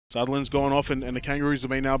Sutherland's gone off and the Kangaroos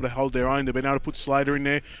have been able to hold their own. They've been able to put Slater in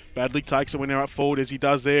there. Badley takes it when they're up forward, as he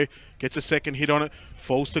does there. Gets a second hit on it.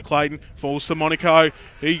 Falls to Clayton. Falls to Monaco.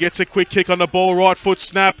 He gets a quick kick on the ball. Right foot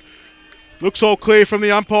snap. Looks all clear from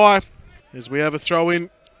the umpire. As we have a throw in.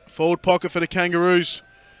 Forward pocket for the Kangaroos.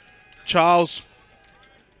 Charles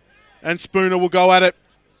and Spooner will go at it.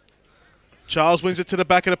 Charles wins it to the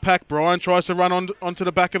back of the pack. Brian tries to run onto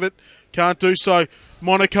the back of it. Can't do so.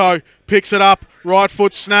 Monaco picks it up. Right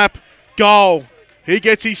foot snap. Goal. He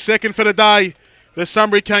gets his second for the day. The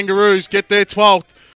Sunbury Kangaroos get their 12th.